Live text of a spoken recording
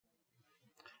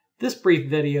This brief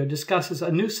video discusses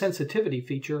a new sensitivity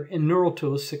feature in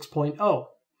NeuralTools 6.0.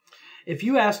 If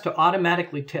you ask to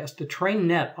automatically test a trained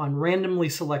net on randomly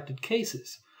selected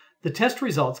cases, the test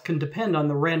results can depend on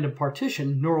the random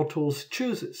partition NeuralTools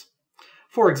chooses.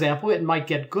 For example, it might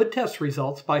get good test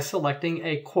results by selecting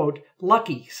a, quote,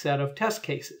 lucky set of test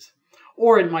cases,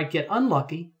 or it might get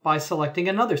unlucky by selecting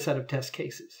another set of test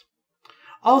cases.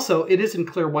 Also, it isn't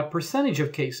clear what percentage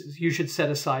of cases you should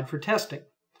set aside for testing.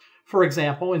 For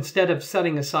example, instead of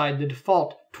setting aside the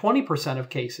default 20% of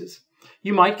cases,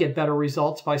 you might get better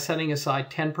results by setting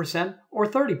aside 10% or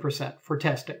 30% for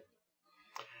testing.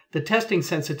 The testing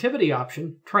sensitivity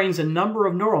option trains a number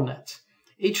of neural nets,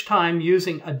 each time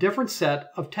using a different set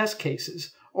of test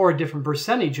cases or a different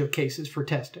percentage of cases for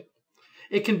testing.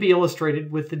 It can be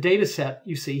illustrated with the data set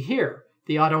you see here,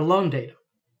 the auto loan data.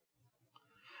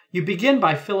 You begin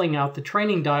by filling out the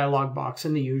training dialog box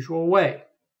in the usual way.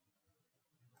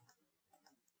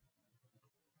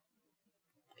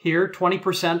 Here,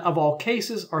 20% of all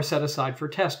cases are set aside for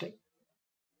testing.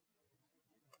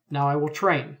 Now I will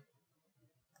train.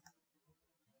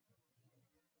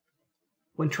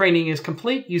 When training is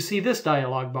complete, you see this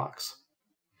dialog box.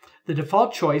 The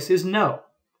default choice is no,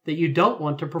 that you don't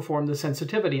want to perform the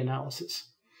sensitivity analysis.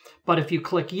 But if you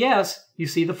click yes, you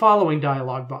see the following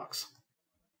dialog box.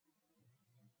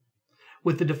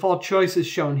 With the default choices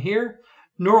shown here,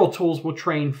 NeuralTools will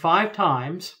train 5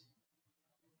 times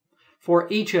for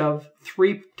each of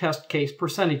 3 test case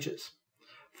percentages.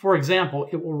 For example,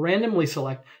 it will randomly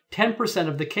select 10%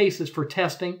 of the cases for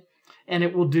testing, and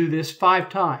it will do this 5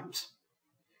 times.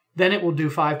 Then it will do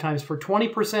 5 times for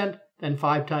 20%, then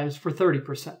 5 times for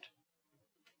 30%.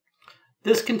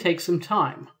 This can take some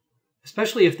time,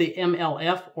 especially if the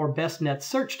MLF or best net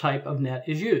search type of net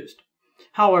is used.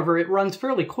 However, it runs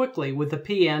fairly quickly with the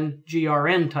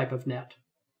PN-GRN type of net.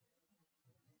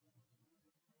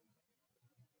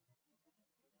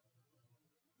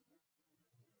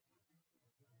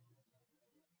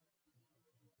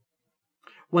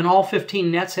 When all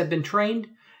 15 nets have been trained,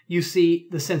 you see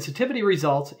the sensitivity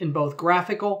results in both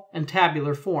graphical and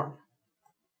tabular form.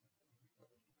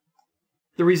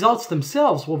 The results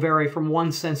themselves will vary from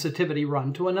one sensitivity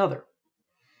run to another.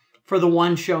 For the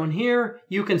one shown here,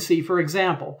 you can see, for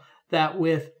example, that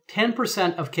with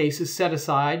 10% of cases set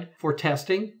aside for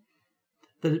testing,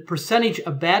 the percentage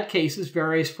of bad cases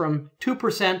varies from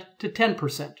 2% to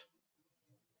 10%.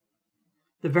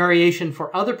 The variation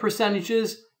for other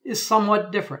percentages is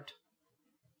somewhat different.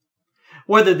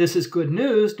 Whether this is good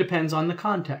news depends on the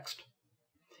context.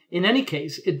 In any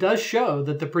case, it does show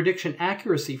that the prediction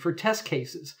accuracy for test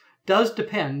cases does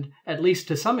depend, at least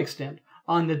to some extent,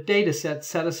 on the data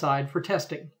set aside for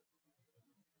testing.